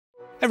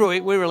Every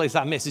week we release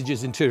our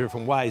messages in two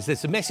different ways.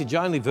 There's a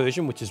message-only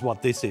version, which is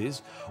what this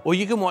is, or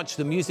you can watch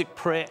the music,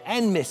 prayer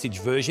and message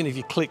version if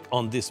you click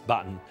on this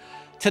button.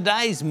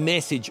 Today's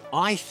message,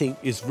 I think,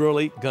 is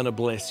really going to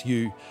bless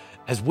you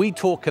as we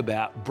talk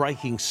about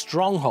breaking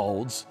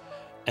strongholds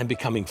and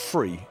becoming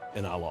free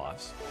in our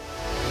lives.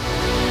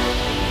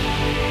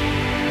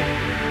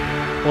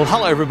 Well,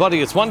 hello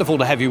everybody. It's wonderful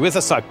to have you with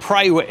us. I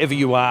pray wherever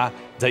you are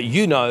that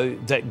you know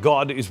that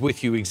God is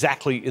with you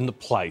exactly in the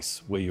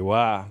place where you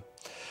are.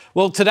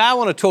 Well, today I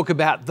want to talk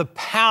about the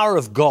power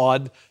of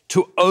God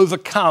to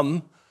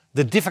overcome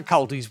the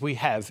difficulties we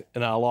have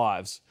in our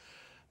lives.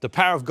 The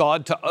power of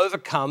God to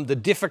overcome the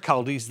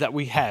difficulties that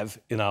we have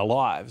in our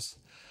lives.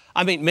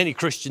 I meet many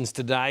Christians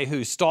today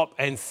who stop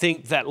and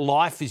think that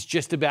life is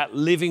just about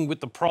living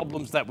with the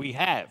problems that we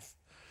have.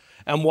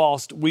 And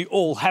whilst we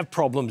all have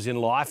problems in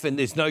life, and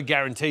there's no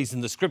guarantees in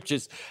the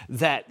scriptures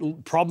that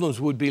problems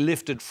would be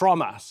lifted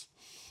from us,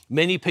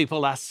 many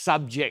people are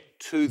subject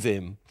to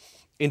them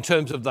in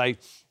terms of they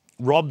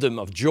rob them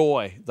of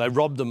joy, they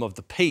rob them of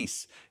the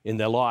peace in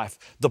their life.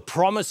 The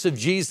promise of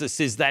Jesus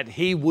is that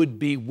He would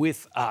be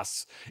with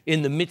us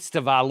in the midst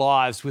of our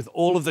lives with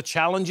all of the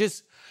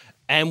challenges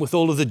and with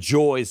all of the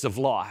joys of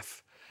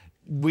life.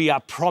 We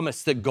are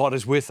promised that God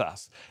is with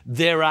us.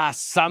 There are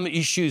some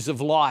issues of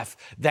life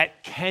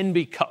that can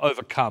be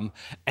overcome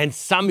and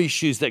some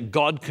issues that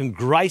God can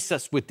grace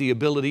us with the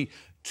ability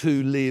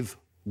to live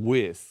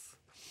with.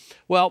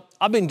 Well,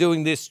 I've been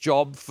doing this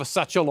job for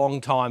such a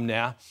long time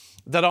now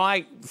that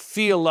I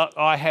feel that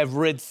I have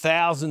read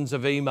thousands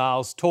of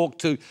emails,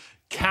 talked to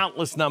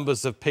countless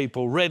numbers of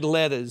people, read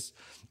letters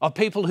of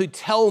people who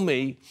tell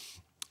me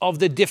of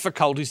the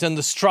difficulties and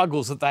the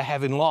struggles that they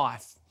have in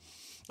life.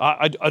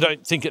 I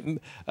don't think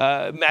it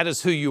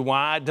matters who you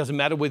are. It doesn't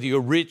matter whether you're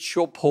rich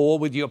or poor,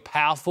 whether you're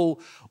powerful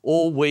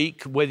or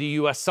weak, whether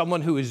you are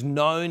someone who is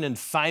known and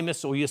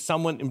famous or you're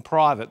someone in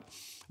private.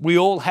 We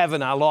all have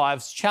in our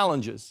lives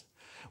challenges.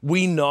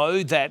 We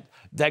know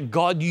that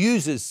God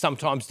uses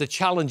sometimes the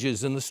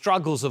challenges and the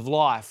struggles of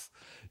life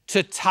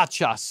to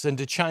touch us and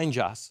to change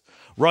us.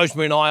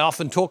 Rosemary and I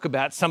often talk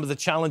about some of the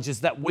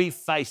challenges that we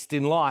faced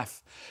in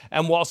life.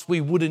 And whilst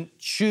we wouldn't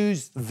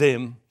choose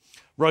them,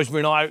 Rosemary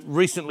and I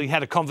recently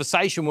had a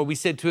conversation where we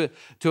said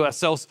to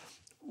ourselves,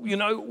 you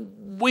know,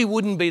 we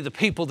wouldn't be the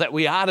people that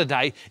we are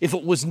today if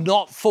it was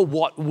not for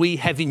what we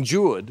have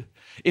endured,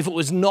 if it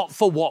was not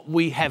for what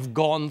we have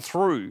gone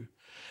through.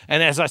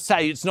 And as I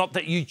say, it's not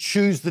that you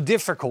choose the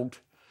difficult,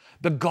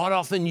 but God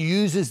often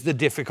uses the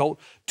difficult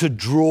to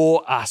draw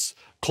us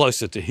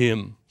closer to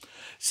Him.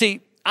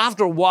 See,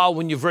 after a while,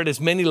 when you've read as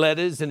many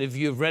letters and if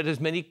you've read as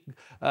many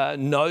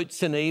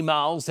notes and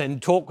emails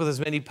and talked with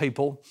as many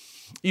people,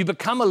 you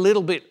become a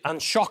little bit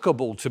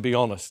unshockable, to be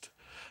honest.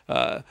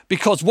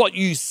 Because what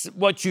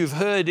you've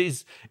heard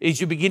is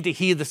you begin to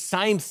hear the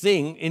same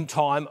thing in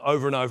time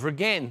over and over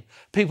again.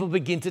 People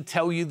begin to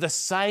tell you the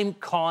same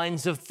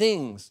kinds of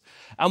things.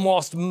 And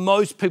whilst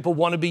most people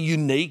want to be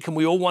unique and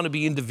we all want to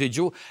be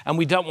individual and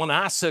we don't want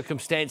our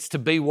circumstance to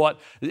be what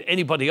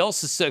anybody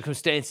else's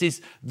circumstance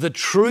is, the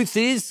truth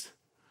is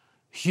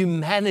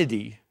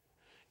humanity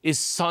is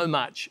so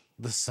much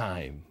the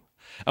same.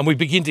 And we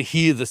begin to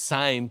hear the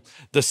same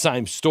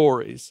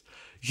stories.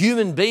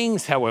 Human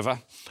beings, however,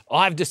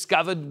 I've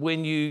discovered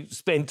when you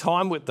spend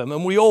time with them,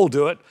 and we all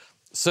do it,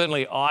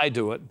 certainly I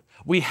do it,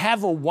 we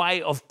have a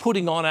way of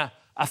putting on a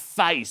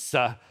face,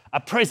 a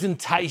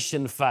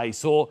presentation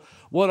face, or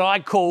what I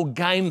call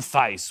game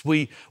face.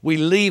 We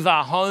leave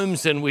our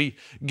homes and we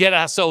get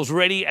ourselves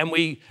ready and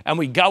we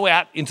go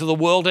out into the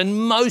world,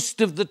 and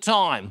most of the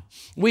time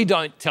we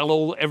don't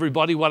tell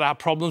everybody what our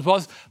problems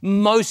was.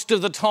 Most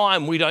of the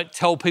time we don't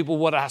tell people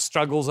what our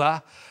struggles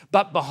are.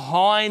 But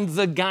behind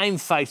the game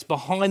face,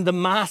 behind the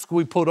mask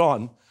we put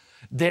on,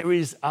 there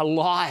is a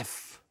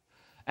life.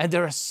 And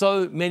there are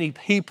so many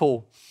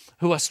people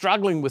who are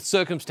struggling with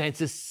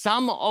circumstances,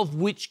 some of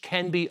which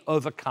can be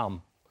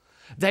overcome,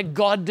 that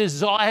God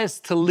desires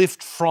to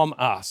lift from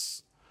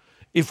us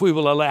if we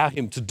will allow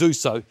Him to do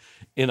so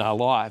in our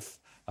life.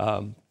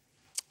 When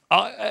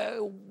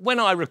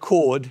I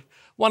record,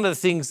 one of the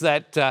things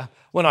that,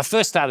 when I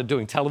first started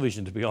doing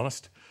television, to be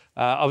honest,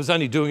 I was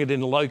only doing it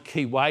in a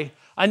low-key way.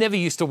 I never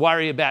used to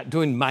worry about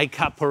doing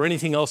makeup or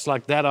anything else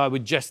like that. I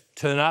would just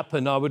turn up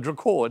and I would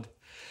record.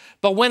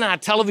 But when our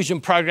television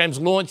programs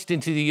launched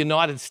into the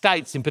United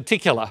States in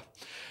particular,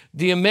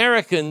 the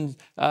American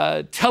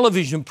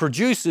television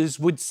producers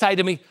would say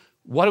to me,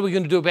 "What are we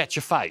going to do about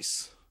your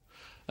face?"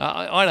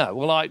 I know,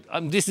 well,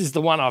 this is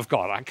the one I've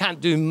got. I can't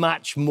do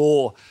much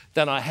more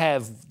than I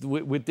have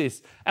with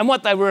this. And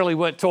what they really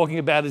weren't talking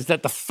about is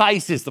that the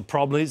face is the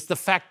problem. It's the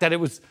fact that it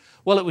was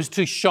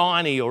too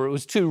shiny, or it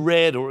was too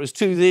red, or it was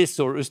too this,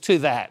 or it was too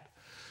that.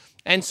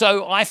 And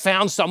so I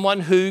found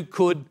someone who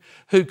could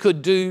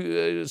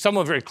do,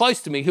 someone very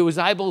close to me, who was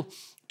able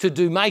to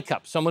do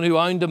makeup, someone who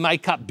owned a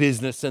makeup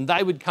business, and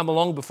they would come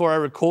along before I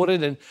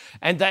recorded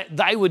and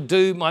they would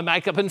do my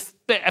makeup, and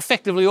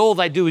effectively all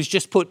they do is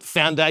just put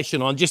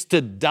foundation on just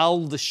to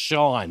dull the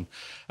shine.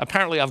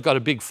 Apparently I've got a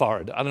big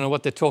forehead. I don't know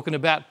what they're talking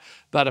about,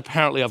 but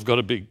apparently I've got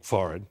a big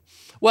forehead.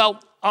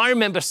 Well, I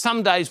remember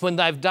some days when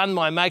they've done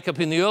my makeup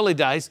in the early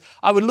days,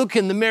 I would look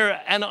in the mirror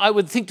and I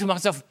would think to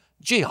myself,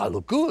 gee, I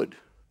look good.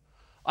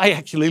 I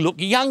actually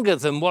look younger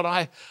than what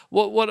I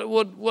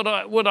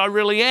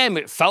really am.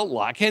 It felt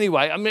like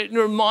anyway. I mean, it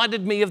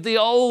reminded me of the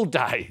old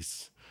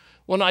days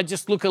when I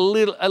just look a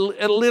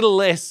little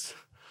less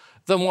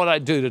than what I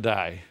do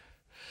today.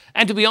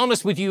 And to be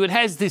honest with you, it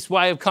has this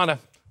way of kind of,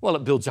 well,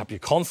 it builds up your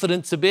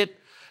confidence a bit,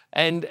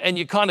 and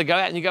you kind of go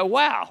out and you go,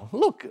 wow,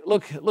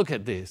 look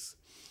at this.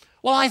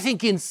 Well, I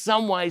think in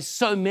some ways,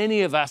 so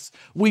many of us,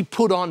 we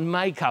put on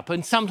makeup,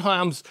 and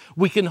sometimes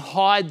we can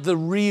hide the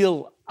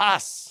real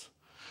us.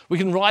 We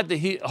can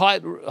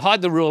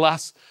hide the real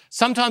us,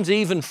 sometimes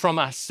even from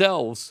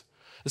ourselves,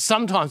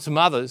 sometimes from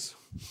others,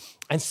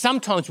 and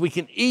sometimes we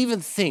can even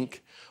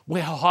think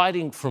we're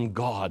hiding from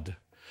God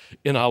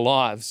in our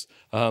lives.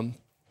 You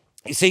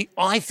see,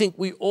 I think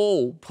we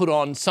all put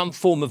on some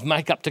form of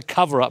makeup to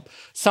cover up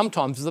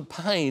sometimes the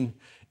pain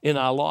in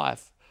our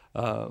life.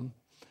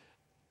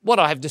 What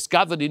I have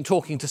discovered in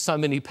talking to so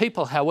many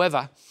people,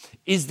 however,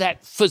 is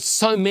that for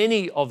so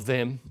many of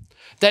them,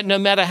 that no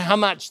matter how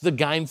much the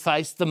game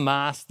face, the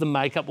mask, the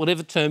makeup,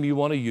 whatever term you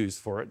want to use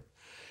for it,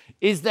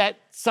 is that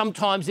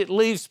sometimes it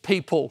leaves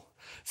people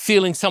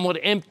feeling somewhat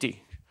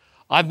empty.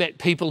 I've met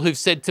people who've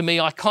said to me,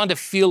 I kind of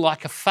feel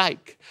like a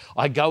fake.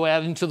 I go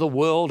out into the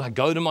world, I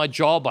go to my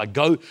job, I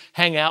go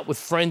hang out with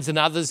friends and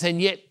others,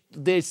 and yet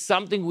there's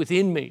something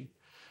within me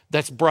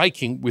that's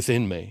breaking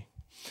within me.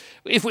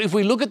 If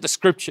we look at the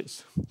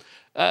scriptures,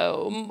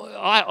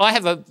 I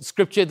have a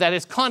scripture that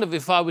is kind of,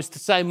 if I was to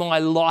say my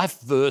life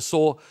verse,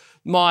 or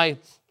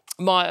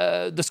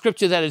the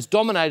scripture that has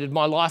dominated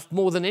my life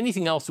more than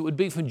anything else, it would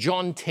be from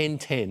John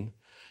 10:10.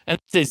 And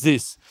it says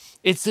this,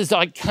 it says,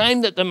 I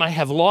came that they may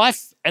have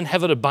life and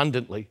have it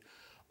abundantly.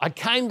 I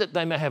came that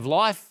they may have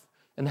life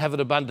and have it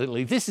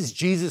abundantly. This is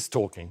Jesus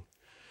talking.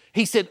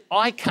 He said,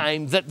 I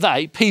came that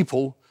they,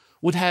 people,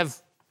 would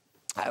have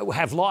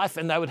life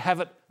and they would have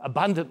it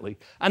abundantly.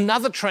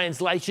 Another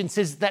translation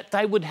says that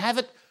they would have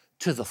it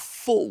to the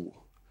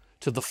full,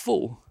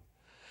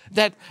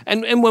 That,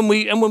 and when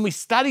we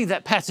study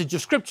that passage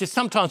of scripture,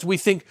 sometimes we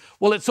think,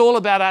 well, it's all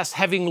about us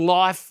having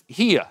life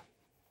here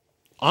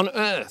on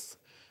earth.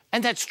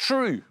 And that's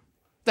true.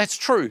 That's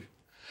true.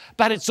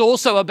 But it's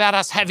also about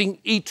us having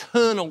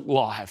eternal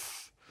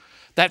life.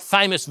 That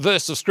famous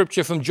verse of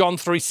scripture from John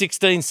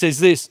 3:16 says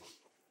this,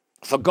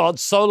 for God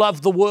so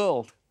loved the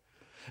world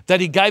that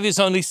he gave his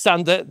only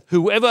son,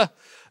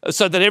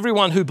 so that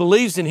everyone who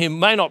believes in him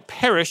may not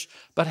perish,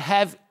 but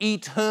have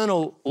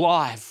eternal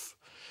life.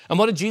 And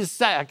what did Jesus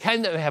say? I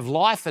came to have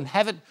life and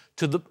have it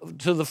to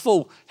the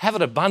full, have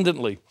it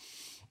abundantly.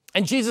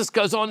 And Jesus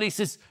goes on, he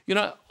says,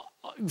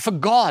 for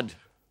God,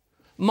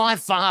 my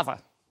Father,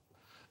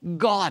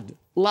 God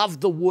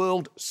loved the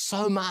world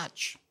so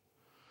much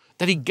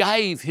that he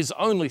gave his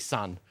only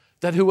son,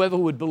 that whoever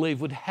would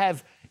believe would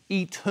have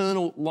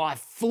eternal life,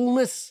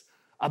 fullness,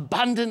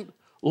 abundant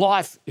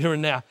life here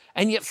and now.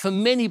 And yet for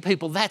many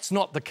people, that's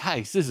not the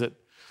case, is it,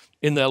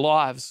 in their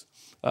lives?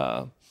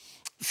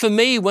 For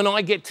me, when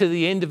I get to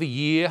the end of a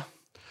year,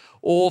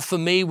 or for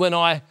me when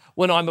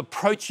I'm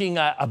approaching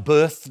a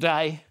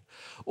birthday,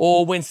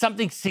 or when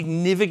something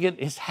significant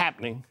is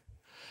happening,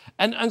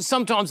 and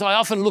sometimes I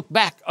often look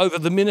back over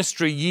the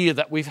ministry year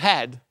that we've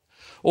had,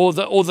 or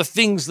the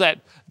things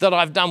that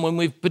I've done when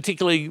we've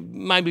particularly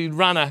maybe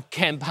run a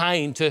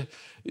campaign to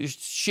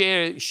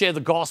share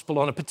the gospel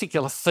on a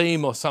particular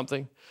theme or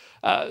something.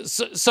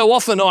 So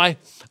often I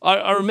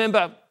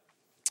remember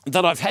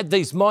that I've had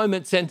these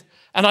moments, and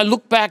I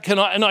look back and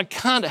I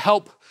can't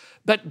help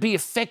but be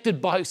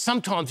affected by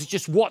sometimes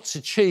just what's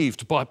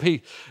achieved by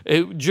people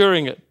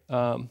during it.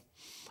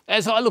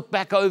 As I look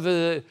back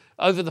over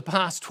the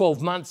past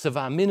 12 months of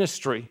our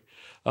ministry,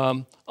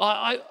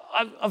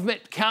 I've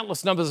met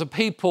countless numbers of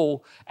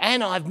people,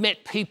 and I've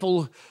met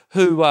people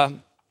who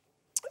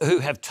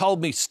have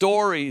told me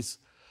stories,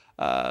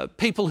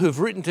 people who've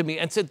written to me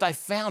and said they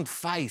found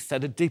faith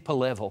at a deeper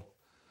level.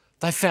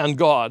 They found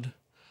God.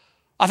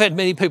 I've had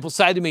many people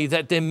say to me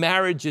that their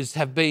marriages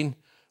have been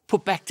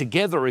put back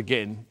together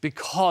again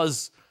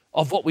because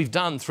of what we've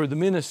done through the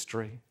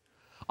ministry.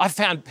 I've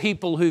found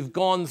people who've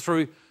gone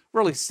through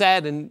really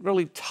sad and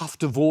really tough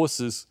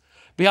divorces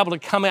be able to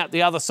come out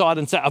the other side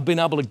and say, I've been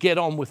able to get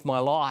on with my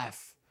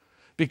life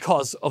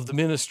because of the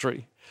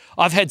ministry.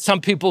 I've had some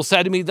people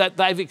say to me that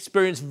they've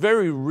experienced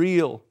very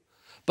real,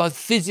 both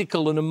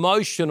physical and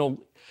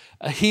emotional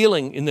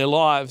healing in their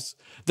lives.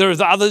 There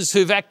are others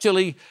who've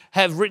actually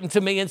have written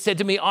to me and said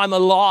to me, I'm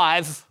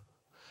alive,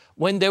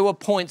 when there were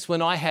points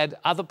when I had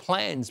other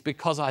plans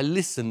because I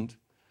listened,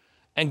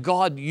 and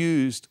God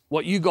used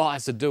what you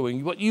guys are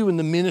doing, what you in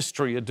the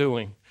ministry are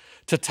doing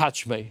to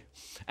touch me.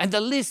 And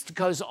the list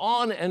goes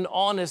on and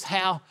on as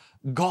how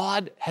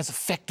God has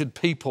affected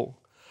people.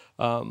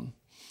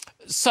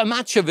 So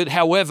much of it,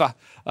 however,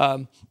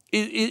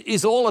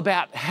 is all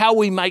about how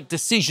we make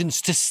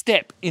decisions to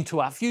step into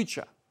our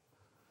future.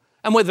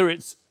 And whether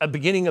it's a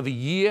beginning of a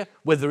year,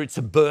 whether it's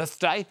a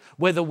birthday,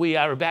 whether we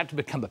are about to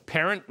become a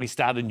parent, we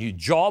start a new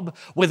job,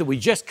 whether we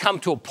just come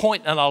to a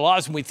point in our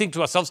lives and we think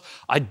to ourselves,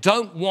 I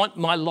don't want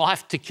my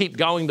life to keep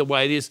going the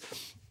way it is.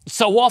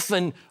 So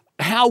often,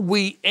 how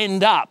we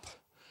end up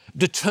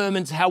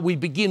determines how we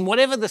begin,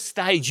 whatever the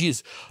stage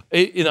is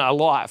in our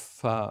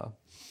life.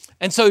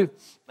 And so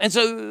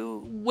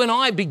when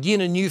I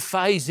begin a new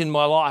phase in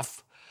my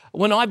life,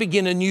 when I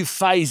begin a new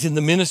phase in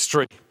the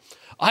ministry,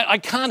 I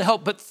can't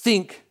help but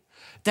think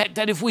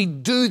that if we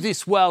do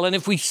this well and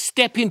if we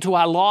step into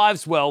our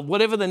lives well,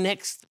 whatever the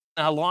next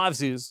in our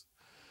lives is,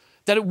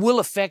 that it will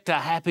affect our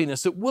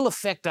happiness, it will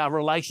affect our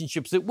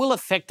relationships, it will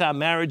affect our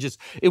marriages,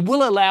 it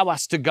will allow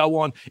us to go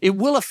on, it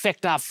will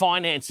affect our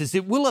finances,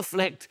 it will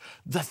affect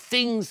the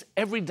things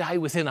every day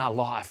within our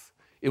life,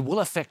 it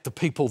will affect the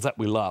people that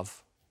we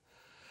love.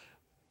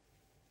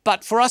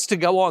 But for us to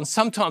go on,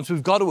 sometimes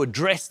we've got to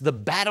address the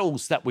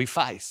battles that we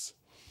face,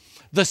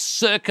 the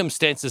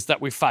circumstances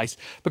that we face,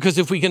 because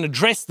if we can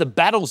address the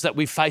battles that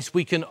we face,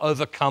 we can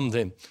overcome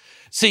them.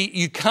 See,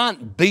 you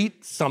can't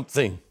beat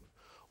something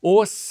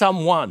or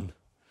someone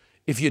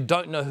if you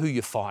don't know who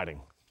you're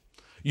fighting.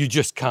 You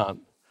just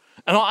can't.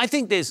 And I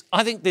think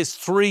there's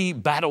three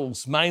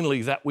battles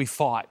mainly that we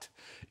fight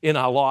in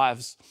our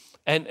lives.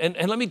 And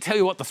let me tell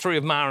you what the three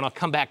of them are, and I'll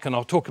come back and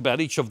I'll talk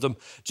about each of them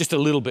just a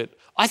little bit.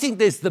 I think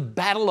there's the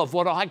battle of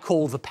what I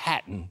call the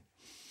pattern,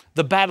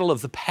 the battle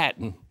of the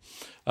pattern.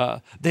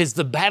 There's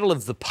the battle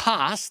of the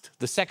past,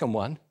 the second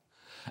one.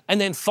 And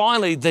then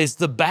finally, there's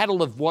the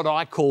battle of what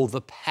I call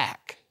the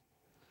pack,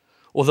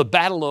 or the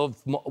battle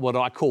of what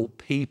I call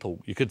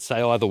people. You could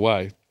say either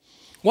way.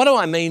 What do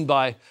I mean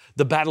by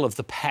the battle of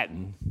the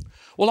pattern?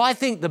 Well, I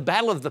think the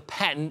battle of the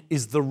pattern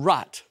is the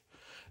rut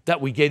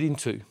that we get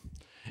into.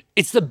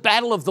 It's the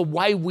battle of the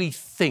way we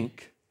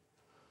think.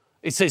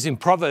 It says in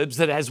Proverbs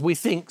that as we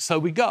think, so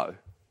we go.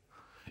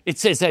 It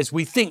says as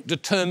we think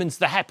determines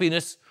the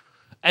happiness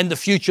and the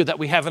future that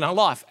we have in our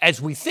life.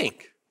 As we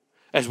think.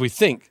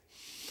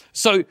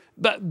 So,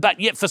 but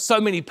yet for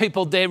so many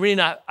people, they're in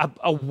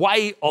a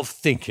way of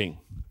thinking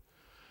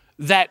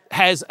that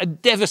has a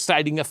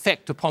devastating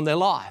effect upon their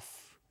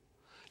life.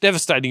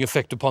 Devastating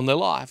effect upon their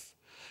life.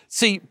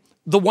 See,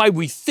 the way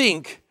we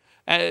think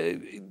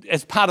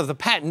as part of the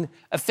pattern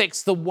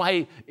affects the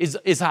way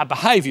is our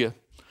behaviour.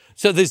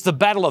 So there's the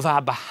battle of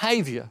our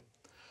behaviour,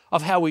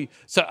 of how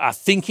so our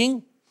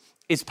thinking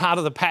is part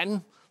of the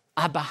pattern,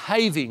 our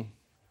behaving.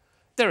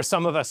 There are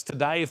some of us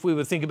today, if we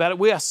would think about it,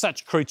 we are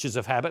such creatures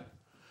of habit,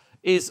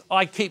 is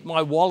I keep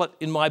my wallet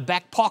in my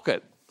back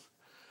pocket.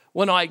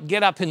 When I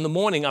get up in the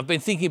morning, I've been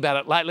thinking about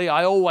it lately,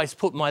 I always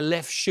put my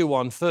left shoe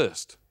on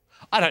first.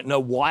 I don't know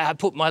why I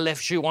put my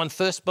left shoe on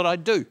first, but I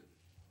do.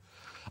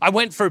 I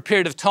went for a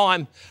period of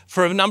time,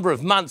 for a number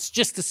of months,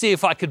 just to see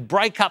if I could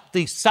break up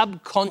the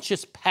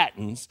subconscious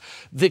patterns,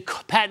 the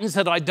patterns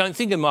that I don't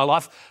think in my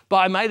life, but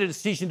I made a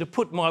decision to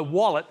put my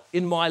wallet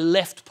in my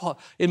left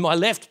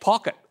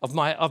pocket of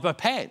my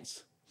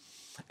pants.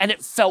 And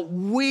it felt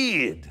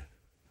weird.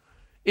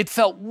 It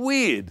felt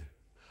weird.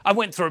 I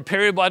went through a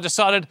period where I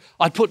decided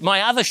I'd put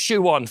my other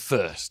shoe on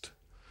first.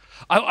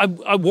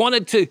 I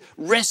wanted to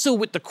wrestle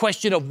with the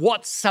question of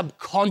what's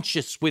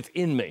subconscious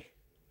within me.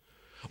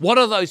 What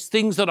are those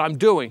things that I'm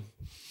doing?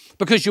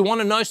 Because you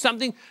want to know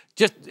something,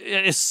 just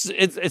as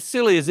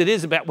silly as it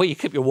is about where you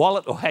keep your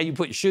wallet or how you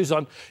put your shoes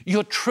on,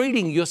 you're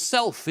treating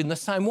yourself in the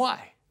same way.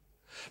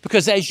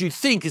 Because as you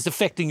think is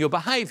affecting your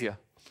behaviour.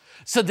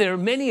 So there are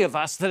many of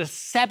us that are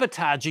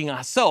sabotaging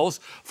ourselves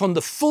from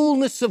the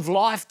fullness of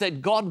life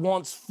that God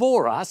wants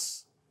for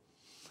us,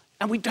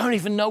 and we don't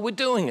even know we're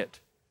doing it.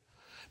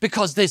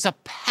 Because there's a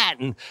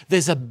pattern,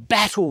 there's a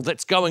battle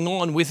that's going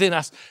on within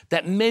us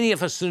that many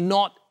of us are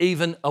not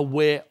even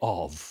aware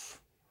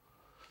of.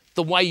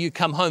 The way you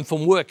come home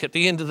from work at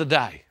the end of the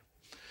day,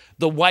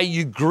 the way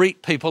you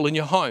greet people in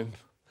your home,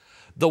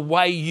 the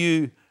way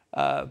you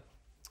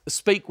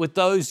speak with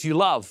those you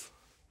love,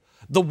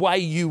 the way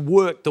you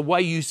work, the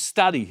way you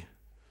study.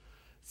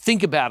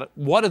 Think about it.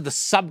 What are the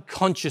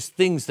subconscious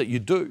things that you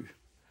do?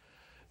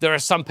 There are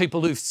some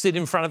people who sit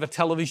in front of a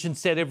television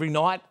set every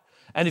night,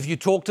 and if you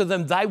talk to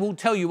them, they will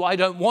tell you, I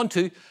don't want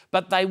to,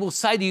 but they will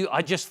say to you,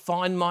 I just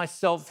find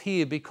myself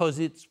here because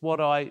it's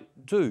what I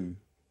do.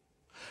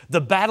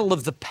 The battle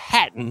of the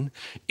pattern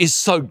is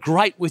so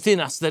great within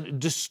us that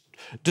it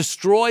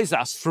destroys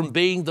us from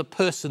being the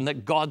person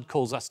that God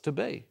calls us to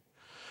be.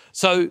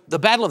 So the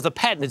battle of the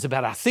pattern is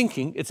about our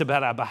thinking, it's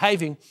about our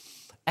behaving,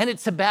 and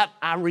it's about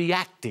our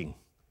reacting.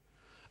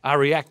 Our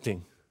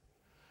reacting.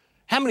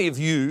 How many of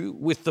you,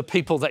 with the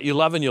people that you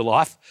love in your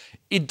life,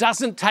 it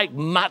doesn't take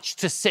much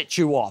to set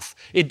you off.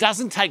 It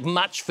doesn't take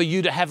much for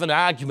you to have an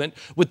argument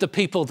with the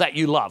people that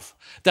you love.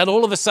 That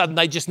all of a sudden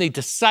they just need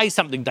to say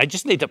something. They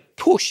just need to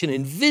push an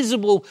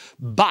invisible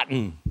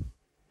button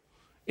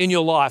in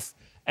your life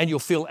and you'll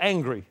feel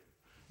angry. It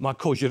might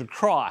cause you to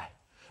cry.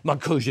 It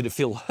might cause you to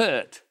feel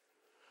hurt.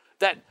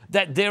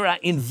 that there are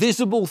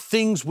invisible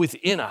things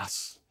within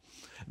us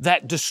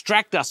that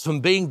distract us from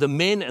being the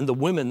men and the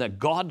women that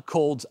God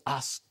calls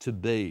us to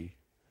be.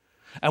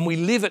 And we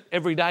live it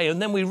every day.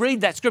 And then we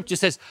read that scripture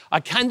says, I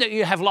came that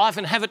you have life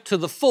and have it to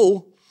the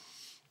full.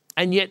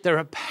 And yet there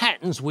are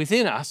patterns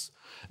within us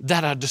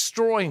that are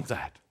destroying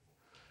that,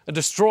 are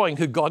destroying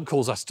who God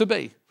calls us to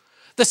be.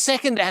 The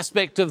second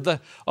aspect of the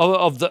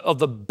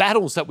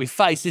battles that we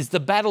face is the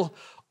battle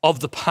of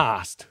the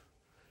past,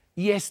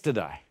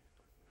 yesterday.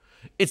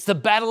 It's the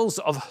battles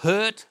of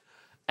hurt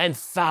and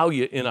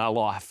failure in our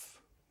life.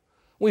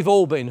 We've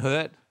all been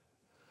hurt.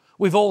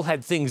 We've all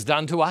had things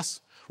done to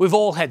us. We've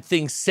all had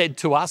things said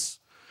to us.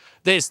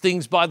 There's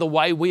things by the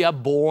way we are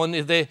born,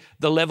 the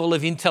level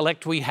of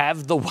intellect we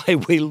have, the way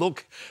we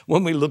look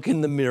when we look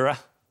in the mirror.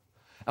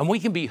 And we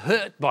can be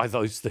hurt by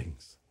those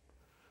things.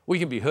 We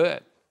can be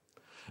hurt.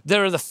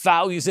 There are the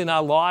failures in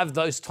our life,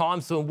 those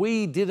times when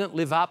we didn't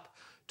live up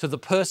to the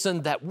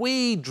person that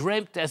we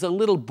dreamt as a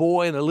little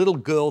boy and a little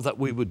girl that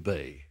we would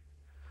be.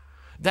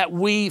 That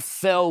we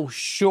fell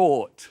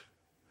short.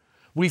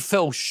 We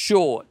fell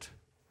short.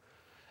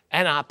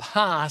 And our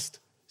past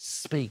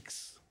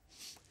speaks.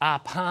 Our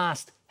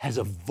past has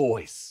a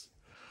voice.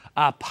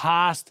 Our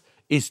past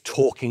is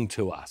talking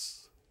to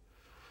us.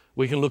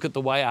 We can look at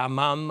the way our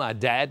mum, our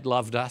dad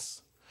loved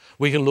us.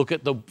 We can look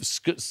at the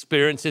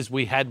experiences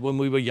we had when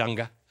we were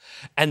younger,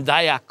 and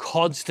they are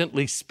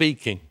constantly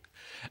speaking,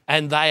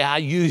 and they are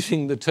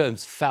using the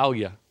terms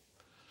failure.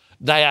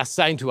 They are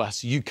saying to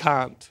us, you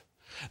can't.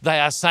 They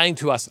are saying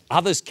to us,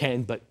 others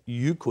can, but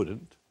you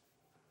couldn't.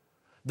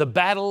 The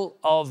battle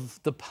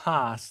of the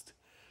past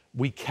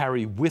we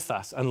carry with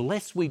us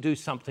unless we do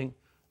something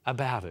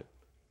about it.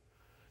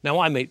 Now,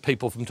 I meet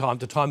people from time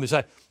to time who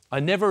say, I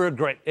never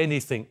regret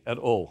anything at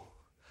all.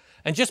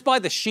 And just by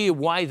the sheer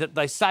way that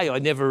they say, I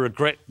never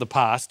regret the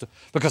past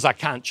because I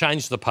can't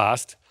change the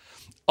past,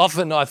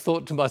 often I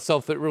thought to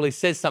myself, it really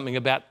says something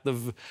about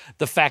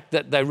the fact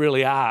that they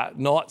really are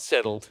not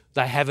settled.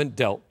 They haven't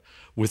dealt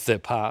with their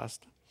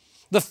past.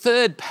 The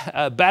third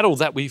battle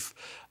that we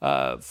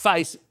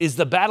face is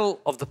the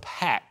battle of the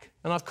pack.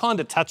 And I've kind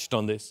of touched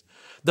on this.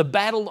 The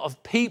battle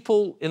of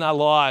people in our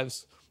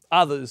lives,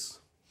 others.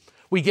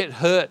 We get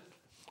hurt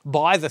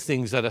by the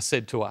things that are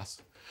said to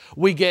us.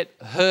 We get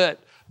hurt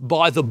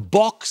by the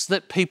box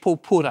that people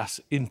put us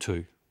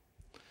into.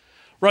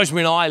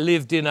 Rosemary and I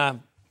lived in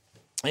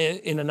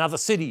another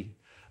city,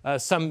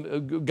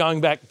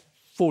 going back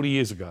 40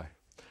 years ago.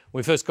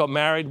 When we first got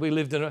married, we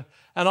lived in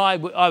and I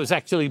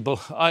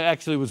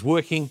actually was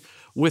working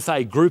with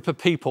a group of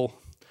people,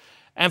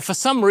 and for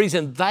some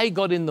reason they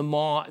got in their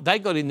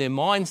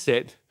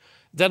mindset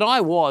that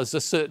I was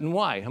a certain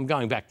way. I'm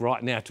going back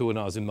right now to when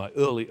I was in my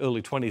early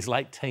 20s,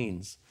 late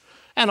teens.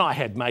 And I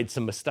had made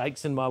some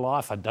mistakes in my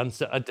life. I'd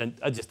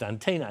just done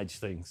teenage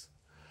things.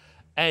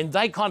 And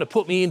they kind of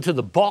put me into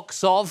the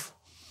box of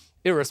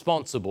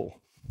irresponsible,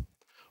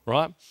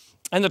 right?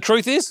 And the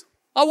truth is,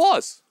 I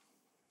was.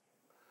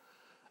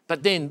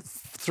 But then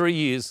 3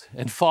 years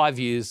and 5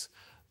 years,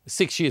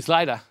 6 years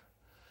later,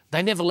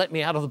 they never let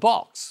me out of the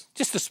box.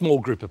 Just a small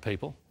group of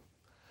people.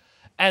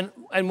 And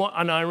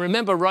I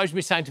remember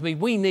Rosemary saying to me,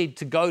 we need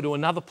to go to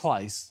another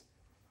place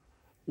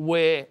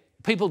where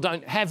people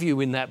don't have you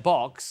in that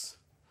box.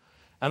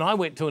 And I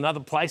went to another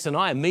place and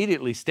I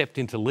immediately stepped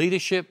into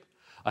leadership.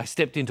 I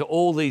stepped into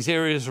all these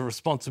areas of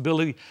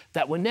responsibility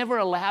that were never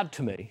allowed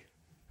to me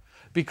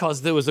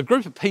because there was a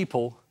group of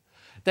people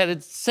that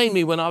had seen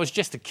me when I was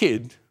just a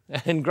kid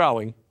and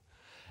growing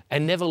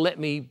and never let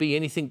me be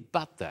anything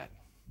but that.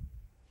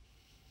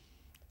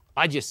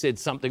 I just said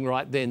something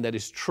right then that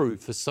is true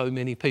for so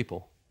many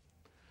people.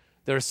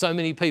 There are so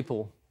many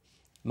people,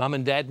 mum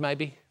and dad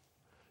maybe,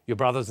 your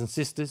brothers and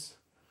sisters,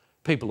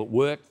 people at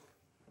work,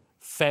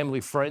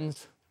 family,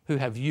 friends who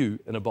have you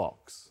in a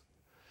box.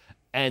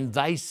 And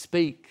they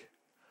speak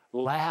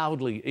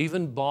loudly,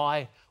 even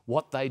by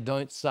what they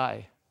don't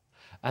say.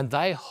 And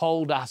they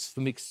hold us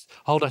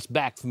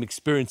back from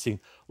experiencing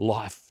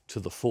life to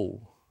the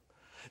full.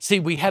 See,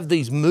 we have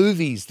these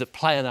movies that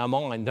play in our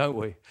mind, don't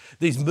we?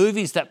 These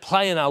movies that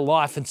play in our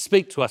life and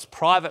speak to us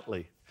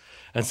privately,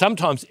 and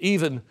sometimes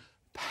even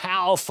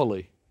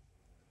powerfully,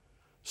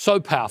 so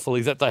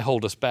powerfully that they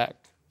hold us back.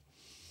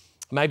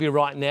 Maybe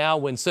right now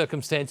when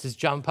circumstances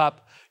jump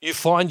up, you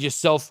find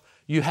yourself,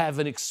 you have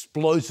an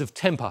explosive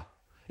temper.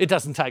 It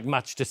doesn't take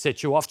much to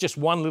set you off, just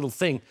one little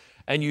thing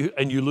and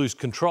you lose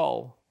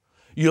control.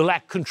 You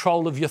lack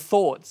control of your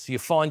thoughts. You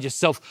find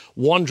yourself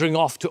wandering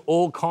off to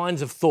all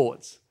kinds of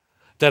thoughts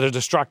that are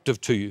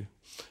destructive to you.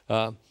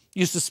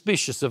 You're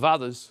suspicious of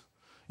others.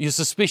 You're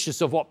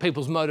suspicious of what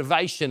people's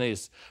motivation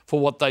is for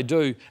what they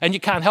do. And you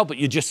can't help it,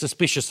 you're just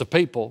suspicious of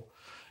people.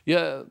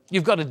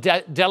 You've got a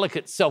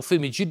delicate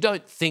self-image. You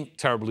don't think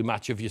terribly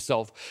much of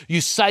yourself.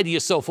 You say to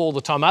yourself all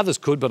the time, others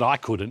could, but I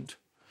couldn't.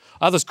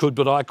 Others could,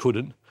 but I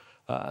couldn't.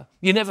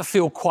 You never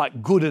feel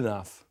quite good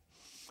enough.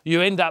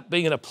 You end up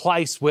being in a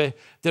place where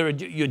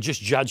you're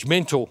just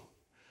judgmental.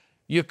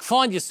 You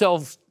find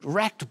yourself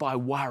racked by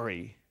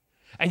worry,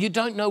 and you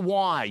don't know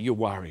why you're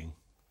worrying.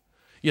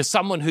 You're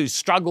someone who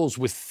struggles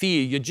with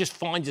fear. You just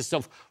find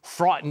yourself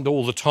frightened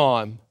all the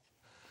time.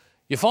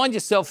 You find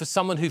yourself as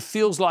someone who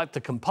feels like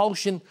the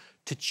compulsion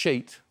to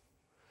cheat.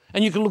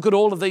 And you can look at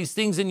all of these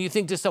things and you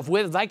think to yourself,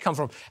 where did they come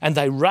from? And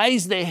they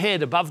raise their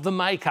head above the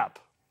makeup.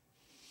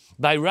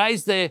 They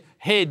raise their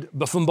head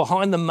from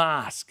behind the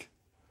mask.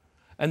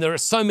 And there are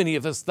so many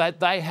of us that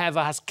they have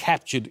us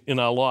captured in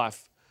our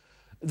life.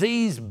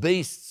 These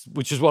beasts,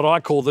 which is what I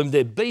call them,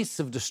 they're beasts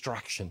of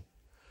destruction.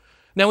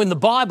 Now in the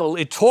Bible,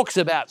 it talks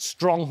about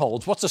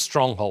strongholds. What's a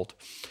stronghold?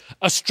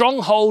 A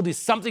stronghold is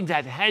something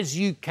that has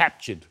you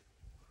captured.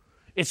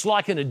 It's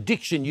like an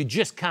addiction. You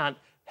just can't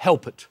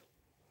help it.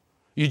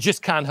 You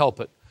just can't help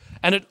it.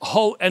 And it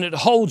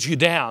holds you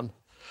down.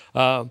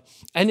 And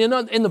you know,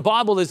 in the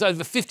Bible, there's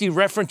over 50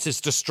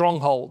 references to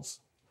strongholds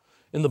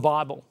in the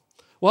Bible.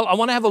 Well, I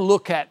want to have a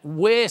look at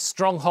where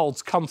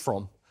strongholds come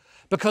from,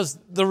 because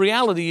the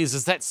reality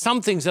is that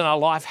some things in our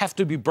life have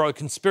to be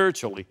broken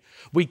spiritually.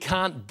 We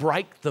can't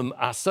break them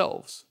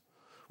ourselves.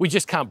 We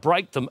just can't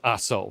break them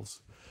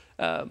ourselves.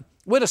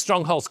 Where do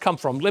strongholds come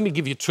from? Let me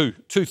give you two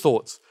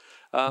thoughts.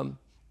 Number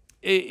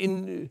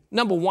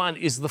one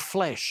is the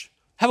flesh.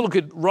 Have a look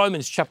at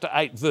Romans chapter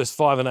 8, verse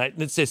 5 and 8.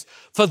 And it says,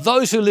 "For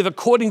those who live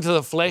according to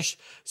the flesh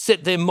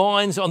set their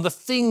minds on the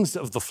things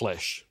of the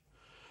flesh.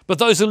 But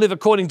those who live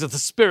according to the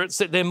Spirit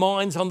set their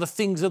minds on the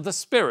things of the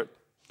Spirit.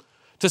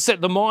 To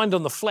set the mind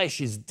on the flesh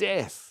is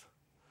death,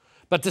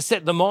 but to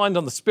set the mind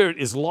on the Spirit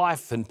is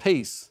life and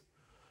peace.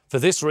 For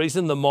this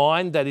reason, the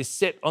mind that is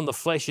set on the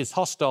flesh is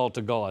hostile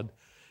to God.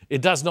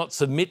 It does not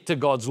submit to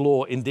God's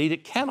law. Indeed,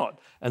 it cannot.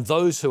 And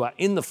those who are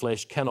in the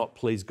flesh cannot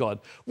please God."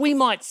 We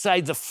might say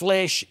the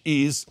flesh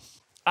is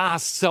our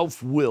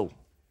self-will.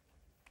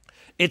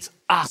 It's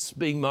us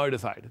being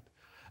motivated.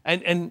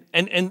 And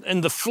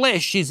the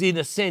flesh is, in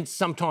a sense,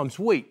 sometimes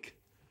weak.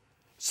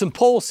 St.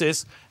 Paul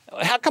says,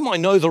 how come I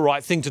know the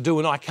right thing to do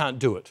and I can't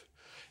do it?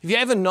 Have you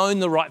ever known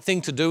the right thing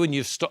to do and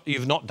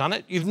you've not done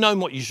it? You've known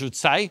what you should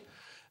say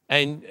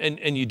and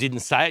you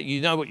didn't say it.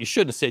 You know what you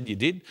should have said, you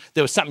did.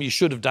 There was something you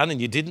should have done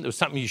and you didn't. There was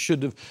something you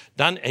should have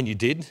done and you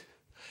did.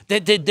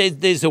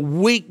 There's a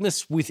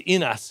weakness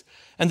within us.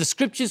 And the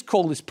scriptures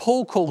call this,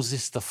 Paul calls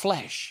this the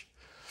flesh.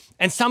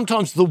 And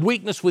sometimes the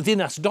weakness within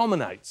us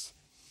dominates.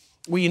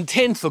 We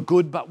intend for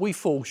good, but we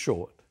fall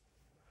short.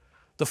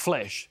 The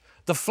flesh.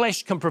 The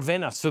flesh can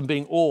prevent us from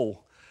being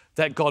all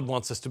that God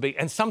wants us to be.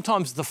 And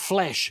sometimes the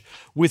flesh,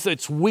 with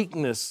its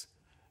weakness,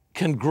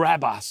 can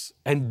grab us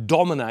and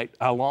dominate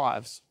our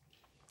lives.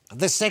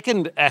 The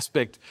second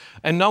aspect,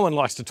 and no one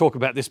likes to talk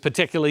about this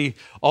particularly,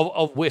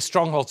 of where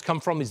strongholds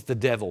come from, is the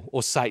devil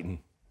or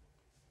Satan.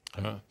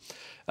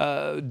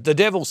 The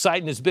devil,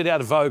 Satan, is a bit out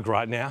of vogue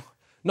right now.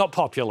 Not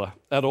popular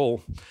at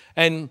all.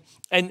 And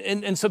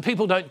so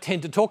people don't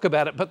tend to talk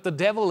about it, but the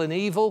devil and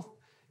evil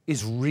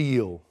is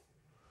real.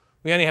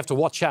 We only have to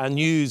watch our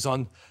news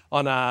on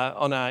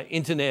our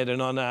internet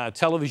and on our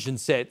television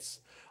sets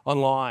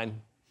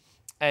online,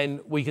 and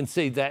we can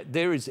see that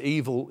there is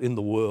evil in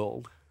the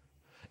world.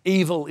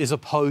 Evil is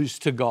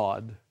opposed to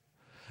God.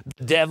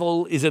 The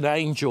devil is an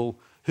angel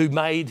who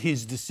made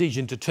his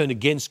decision to turn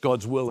against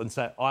God's will and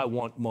say, I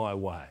want my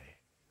way.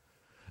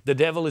 The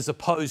devil is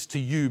opposed to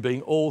you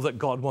being all that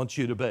God wants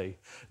you to be.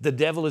 The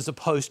devil is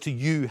opposed to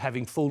you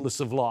having fullness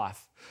of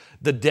life.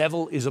 The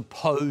devil is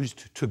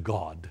opposed to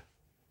God.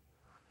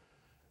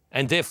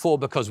 And therefore,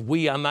 because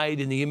we are made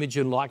in the image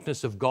and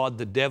likeness of God,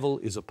 the devil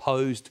is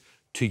opposed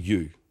to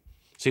you.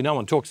 See, no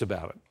one talks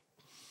about it.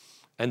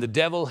 And the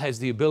devil has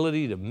the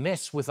ability to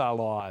mess with our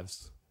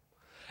lives.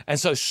 And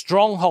so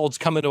strongholds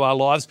come into our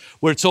lives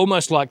where it's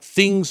almost like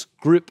things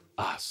grip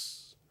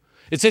us.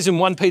 It says in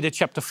 1 Peter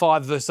chapter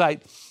 5, verse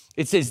 8,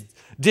 it says,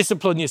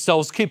 discipline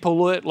yourselves, keep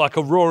alert like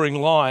a roaring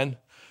lion.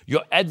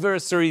 Your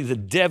adversary, the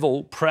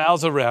devil,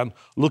 prowls around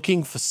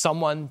looking for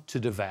someone to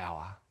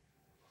devour.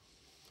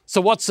 So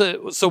what's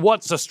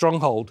a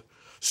stronghold?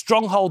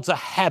 Strongholds are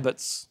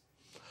habits,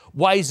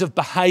 ways of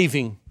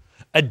behaving,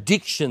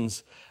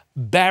 addictions,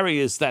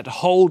 barriers that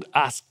hold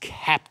us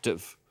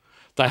captive.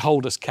 They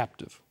hold us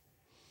captive.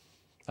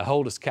 They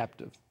hold us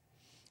captive.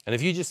 And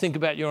if you just think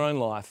about your own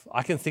life,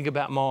 I can think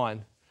about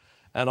mine.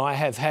 And I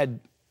have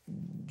had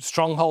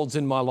strongholds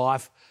in my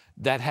life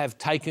that have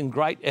taken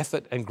great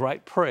effort and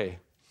great prayer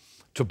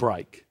to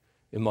break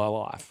in my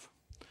life.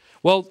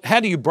 Well, how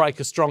do you break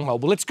a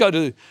stronghold? Well, let's go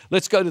to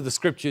the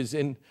scriptures,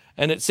 and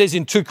it says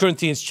in 2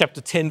 Corinthians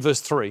chapter 10,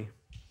 verse 3.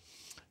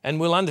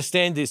 And we'll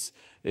understand this.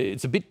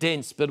 It's a bit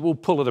dense, but we'll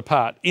pull it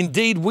apart.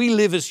 Indeed, we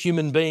live as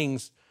human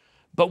beings,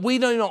 but we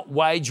do not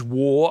wage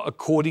war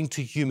according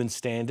to human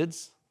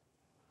standards.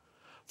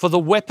 For the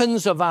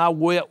weapons of our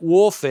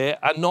warfare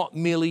are not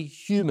merely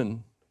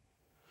human,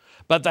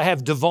 but they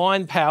have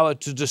divine power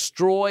to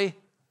destroy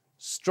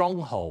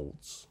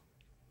strongholds.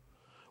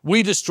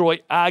 We destroy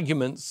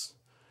arguments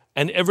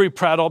and every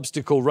proud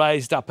obstacle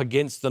raised up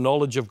against the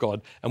knowledge of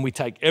God, and we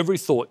take every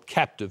thought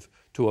captive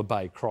to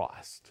obey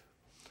Christ.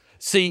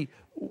 See,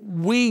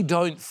 we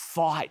don't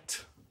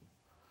fight.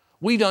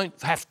 We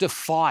don't have to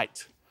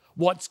fight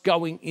what's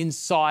going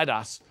inside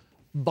us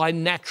by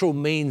natural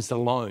means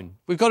alone.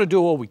 We've got to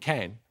do all we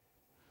can.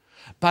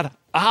 But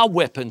our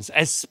weapons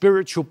as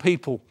spiritual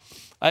people,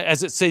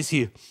 as it says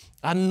here,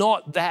 are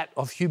not that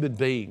of human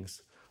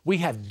beings. We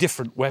have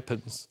different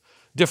weapons.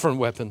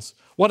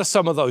 What are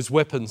some of those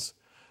weapons?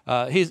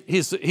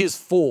 Here's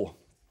four.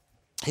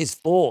 Here's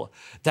four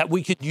that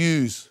we could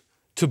use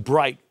to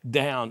break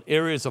down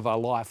areas of our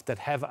life that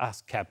have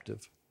us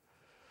captive.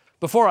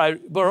 Before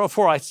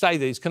I say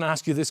these, can I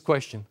ask you this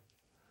question?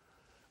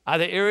 Are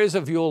there areas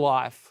of your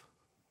life,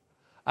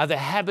 are there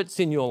habits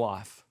in your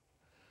life,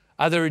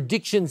 are there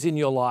addictions in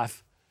your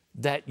life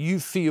that you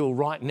feel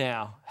right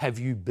now have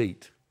you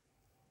beat?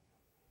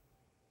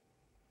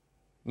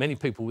 Many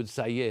people would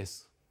say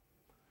yes.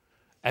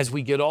 As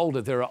we get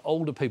older, there are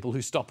older people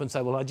who stop and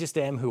say, well, I just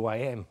am who I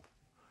am.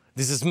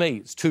 This is me.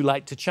 It's too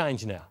late to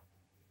change now.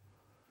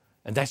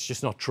 And that's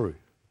just not true.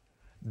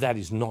 That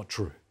is not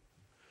true.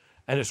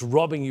 And it's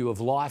robbing you of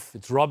life.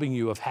 It's robbing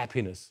you of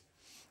happiness.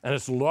 And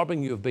it's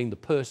robbing you of being the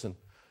person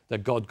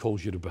that God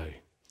calls you to be.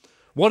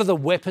 What are the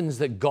weapons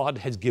that God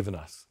has given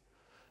us?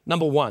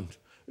 Number one,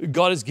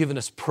 God has given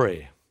us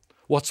prayer.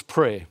 What's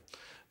prayer?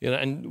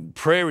 And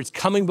prayer is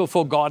coming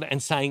before God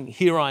and saying,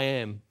 here I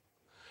am.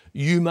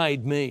 You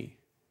made me.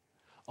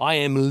 I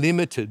am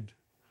limited,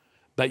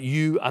 but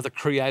you are the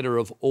creator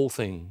of all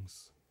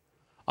things.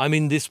 I'm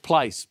in this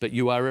place, but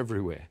you are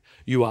everywhere.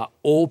 You are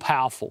all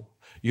powerful.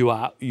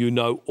 You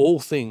know all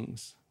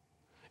things.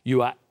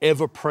 You are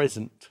ever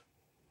present.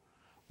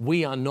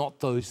 We are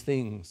not those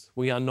things.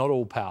 We are not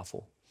all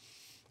powerful.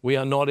 We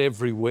are not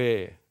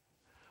everywhere.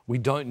 We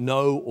don't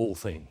know all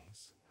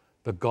things,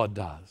 but God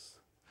does.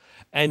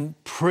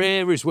 And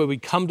prayer is where we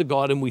come to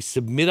God and we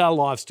submit our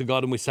lives to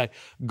God and we say,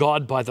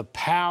 God, by the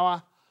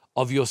power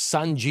of your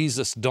Son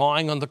Jesus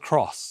dying on the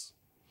cross,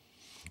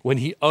 when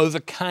he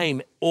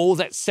overcame all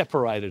that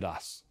separated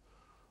us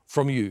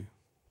from you,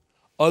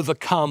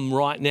 overcome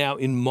right now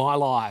in my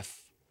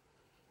life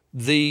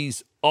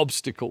these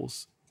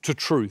obstacles to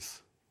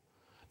truth,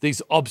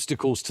 these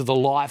obstacles to the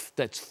life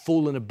that's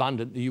full and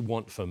abundant that you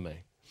want for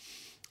me.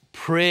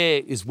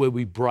 Prayer is where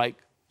we break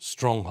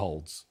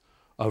strongholds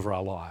over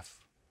our life.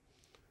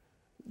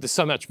 There's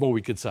so much more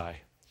we could say.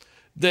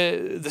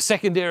 The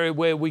second area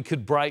where we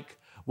break,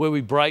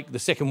 the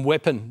second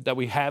weapon that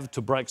we have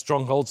to break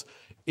strongholds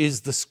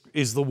is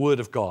the Word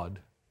of God.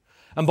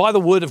 And by the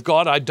Word of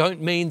God, I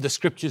don't mean the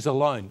Scriptures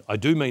alone. I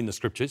do mean the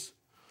Scriptures,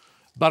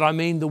 but I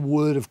mean the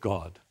Word of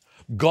God.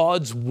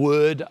 God's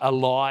Word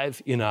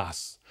alive in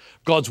us.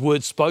 God's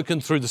Word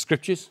spoken through the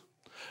Scriptures.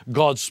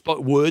 God's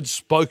word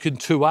spoken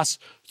to us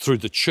through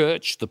the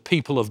church, the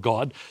people of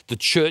God, the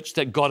church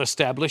that God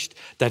established,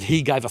 that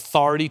he gave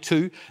authority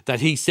to,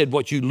 that he said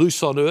what you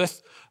loose on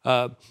earth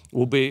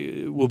will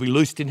be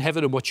loosed in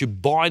heaven, and what you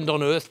bind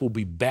on earth will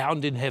be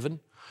bound in heaven.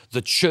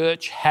 The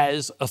church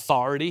has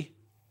authority.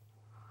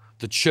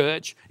 The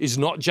church is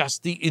not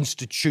just the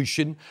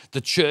institution.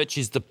 The church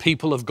is the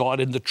people of God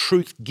and the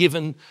truth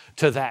given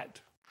to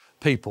that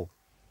people.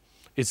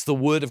 It's the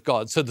Word of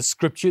God. So the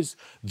Scriptures,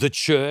 the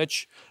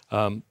church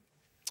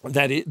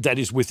that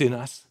is within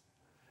us.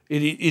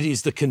 It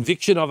is the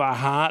conviction of our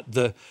heart,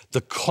 the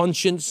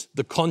conscience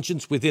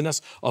within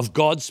us of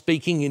God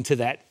speaking into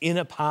that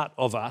inner part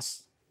of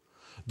us.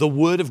 The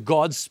Word of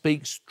God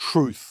speaks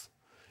truth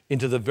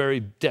into the very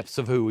depths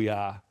of who we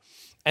are.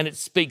 And it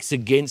speaks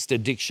against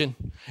addiction.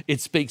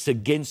 It speaks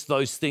against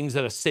those things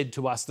that are said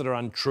to us that are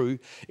untrue.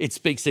 It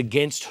speaks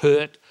against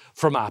hurt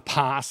from our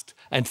past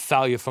and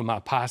failure from our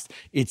past.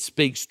 It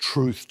speaks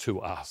truth to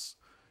us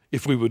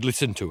if we would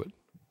listen to it.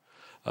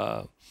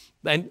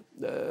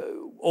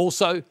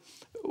 Also,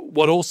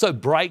 what also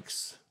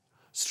breaks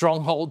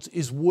strongholds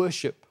is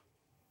worship.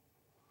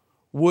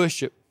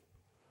 Worship.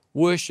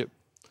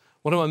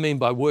 What do I mean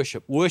by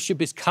worship? Worship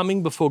is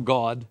coming before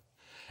God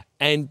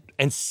and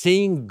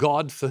seeing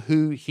God for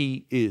who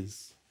he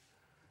is,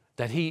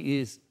 that he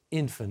is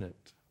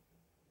infinite,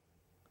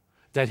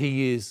 that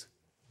he is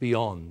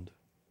beyond.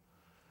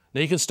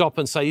 Now you can stop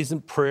and say,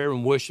 isn't prayer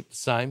and worship the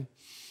same?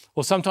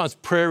 Well, sometimes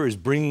prayer is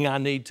bringing our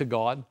need to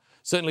God.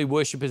 Certainly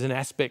worship is an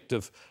aspect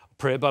of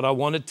prayer, but I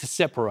wanted to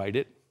separate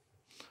it.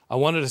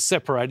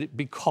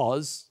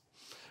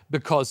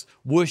 Because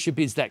worship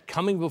is that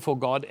coming before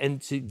God and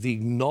to the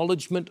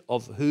acknowledgement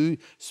of who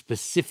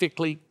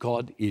specifically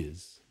God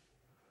is.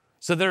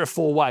 So there are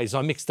 4 ways.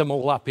 I mixed them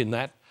all up in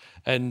that,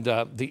 and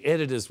the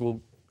editors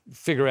will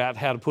figure out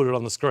how to put it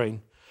on the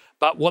screen.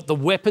 But what the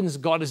weapons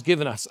God has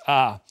given us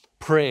are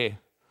prayer,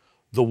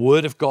 the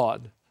Word of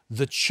God,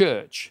 the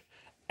church,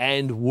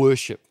 and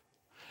worship.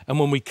 And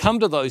when we come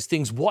to those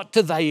things, what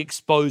do they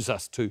expose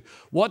us to?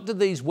 What do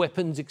these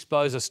weapons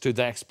expose us to?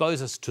 They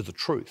expose us to the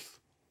truth,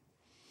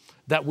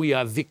 that we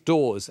are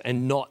victors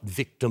and not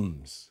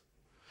victims,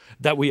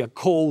 that we are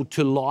called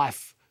to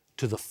life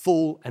to the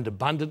full and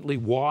abundantly.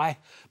 Why?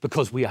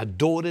 Because we are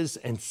daughters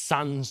and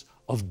sons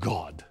of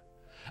God,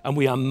 and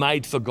we are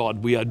made for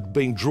God. We are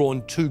being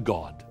drawn to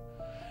God.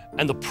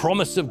 And the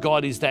promise of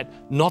God is that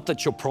not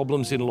that your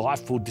problems in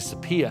life will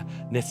disappear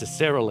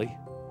necessarily,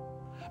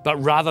 but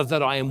rather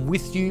that I am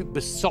with you,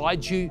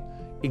 beside you,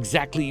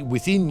 exactly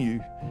within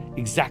you,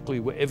 exactly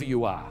wherever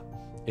you are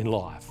in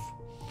life.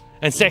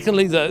 And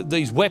secondly,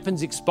 these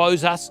weapons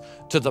expose us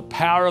to the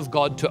power of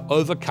God to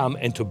overcome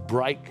and to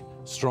break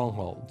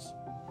strongholds.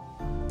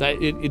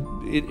 They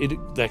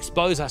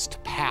expose us to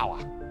power,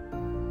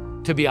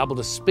 to be able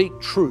to speak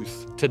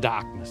truth to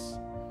darkness,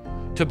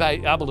 to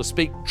be able to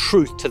speak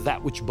truth to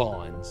that which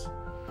binds,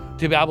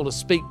 to be able to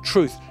speak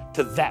truth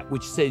to that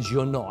which says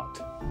you're not.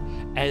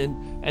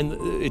 And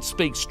it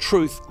speaks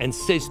truth and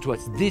says to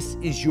us, this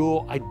is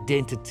your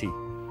identity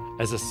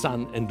as a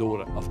son and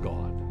daughter of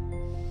God.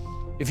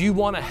 If you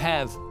want to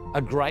have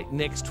a great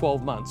next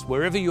 12 months,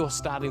 wherever you're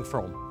starting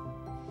from,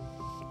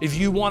 if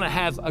you want to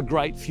have a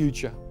great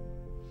future,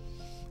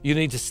 you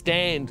need to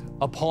stand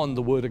upon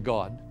the Word of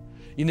God.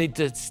 You need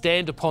to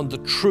stand upon the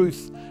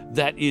truth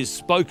that is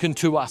spoken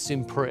to us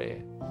in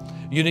prayer.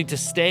 You need to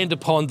stand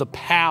upon the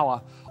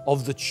power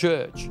of the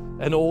church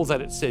and all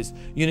that it says.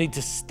 You need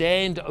to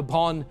stand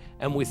upon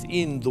and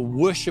within the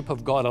worship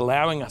of God,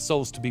 allowing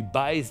ourselves to be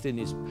bathed in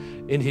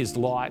His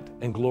light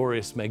and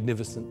glorious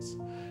magnificence.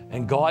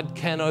 And God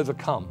can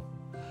overcome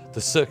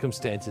the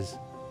circumstances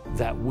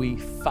that we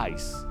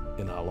face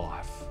in our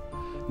life.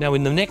 Now,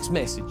 in the next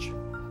message,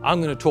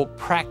 I'm going to talk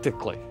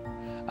practically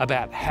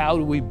about how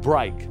do we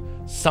break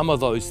some of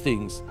those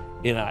things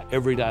in our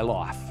everyday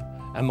life.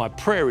 And my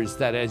prayer is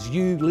that as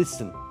you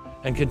listen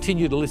and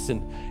continue to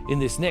listen in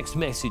this next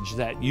message,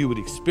 that you would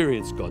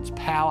experience God's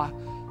power,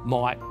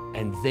 might,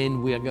 and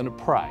then we are going to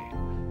pray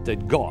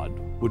that God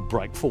would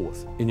break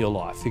forth in your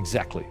life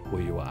exactly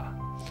where you are.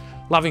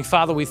 Loving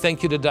Father, we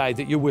thank you today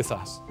that you're with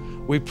us.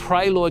 We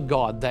pray, Lord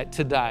God, that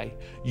today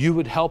you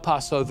would help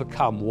us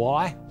overcome.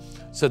 Why?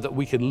 So that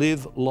we can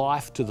live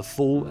life to the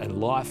full and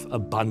life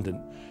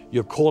abundant.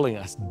 You're calling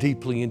us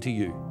deeply into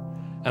you.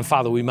 And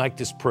Father, we make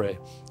this prayer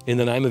in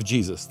the name of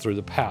Jesus through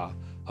the power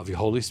of your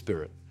Holy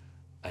Spirit.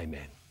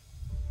 Amen.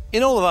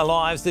 In all of our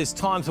lives, there's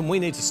times when we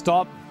need to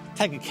stop,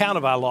 take account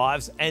of our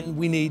lives, and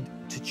we need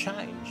to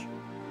change.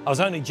 I was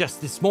only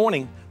just this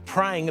morning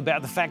praying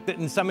about the fact that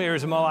in some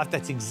areas of my life,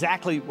 that's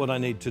exactly what I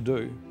need to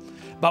do.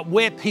 But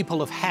we're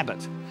people of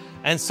habit,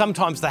 and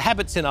sometimes the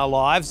habits in our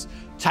lives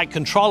take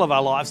control of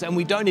our lives and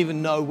we don't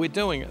even know we're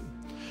doing it.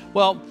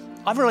 Well,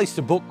 I've released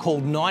a book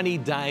called 90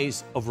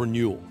 Days of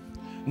Renewal.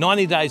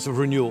 90 Days of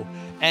Renewal.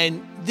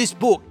 And this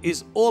book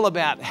is all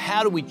about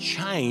how do we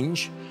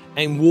change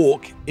and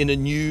walk in a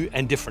new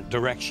and different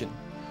direction.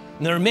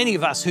 And there are many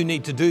of us who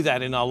need to do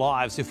that in our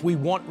lives if we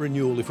want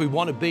renewal, if we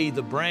want to be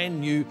the brand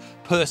new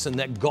person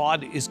that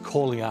God is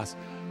calling us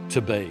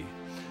to be.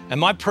 And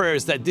my prayer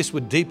is that this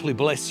would deeply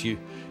bless you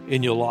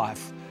in your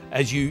life.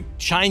 As you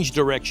change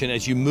direction,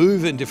 as you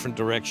move in different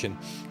direction,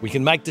 we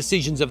can make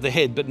decisions of the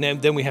head, but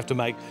then we have to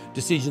make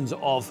decisions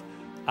of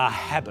our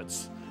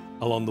habits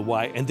along the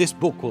way. And this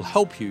book will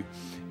help you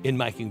in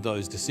making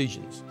those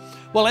decisions.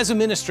 Well, as a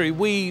ministry,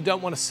 we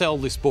don't want to sell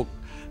this book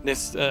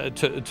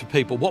to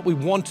people. What we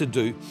want to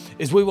do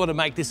is we want to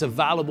make this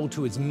available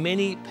to as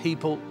many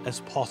people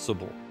as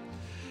possible.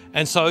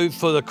 And so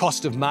for the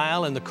cost of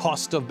mail and the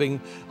cost of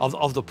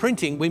the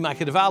printing, we make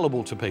it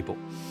available to people.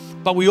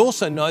 But we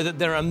also know that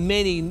there are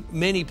many,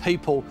 many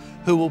people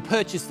who will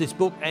purchase this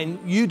book, and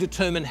you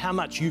determine how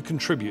much you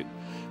contribute.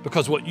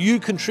 Because what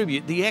you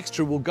contribute, the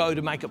extra will go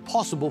to make it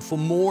possible for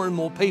more and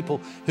more people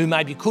who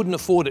maybe couldn't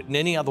afford it in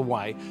any other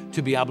way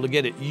to be able to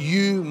get it.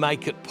 You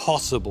make it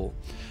possible.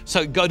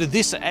 So go to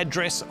this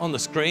address on the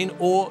screen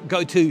or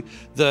go to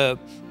the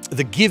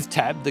Give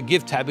tab,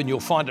 and you'll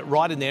find it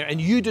right in there. And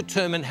you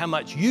determine how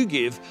much you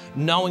give,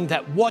 knowing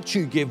that what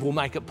you give will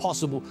make it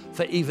possible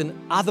for even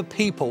other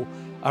people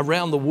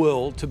around the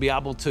world to be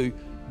able to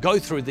go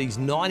through these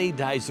 90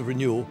 days of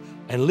renewal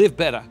and live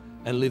better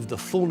and live the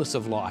fullness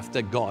of life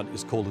that God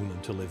is calling them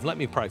to live. Let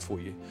me pray for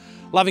you.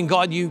 Loving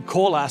God, you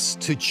call us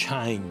to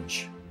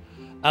change.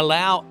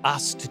 Allow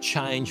us to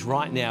change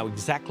right now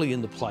exactly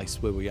in the place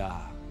where we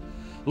are.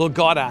 Lord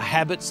God, our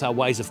habits, our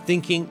ways of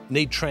thinking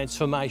need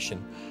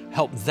transformation.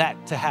 Help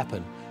that to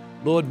happen.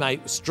 Lord, may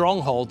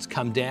strongholds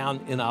come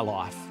down in our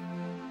life.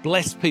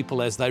 Bless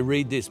people as they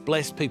read this.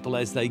 Bless people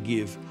as they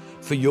give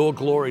for your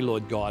glory,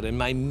 Lord God. And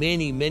may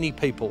many, many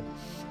people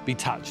be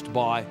touched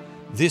by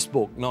this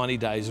book, 90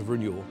 Days of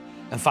Renewal.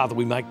 And Father,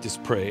 we make this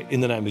prayer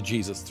in the name of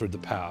Jesus through the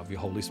power of your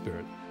Holy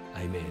Spirit.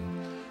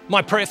 Amen.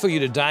 My prayer for you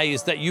today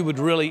is that you would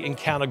really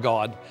encounter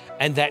God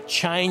and that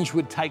change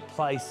would take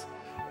place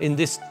in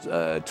this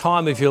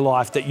time of your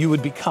life, that you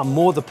would become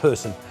more the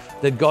person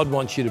that God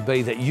wants you to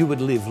be, that you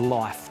would live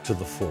life to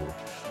the full.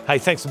 Hey,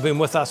 thanks for being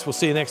with us. We'll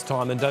see you next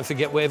time. And don't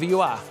forget, wherever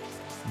you are,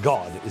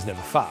 God is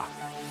never far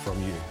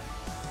from you.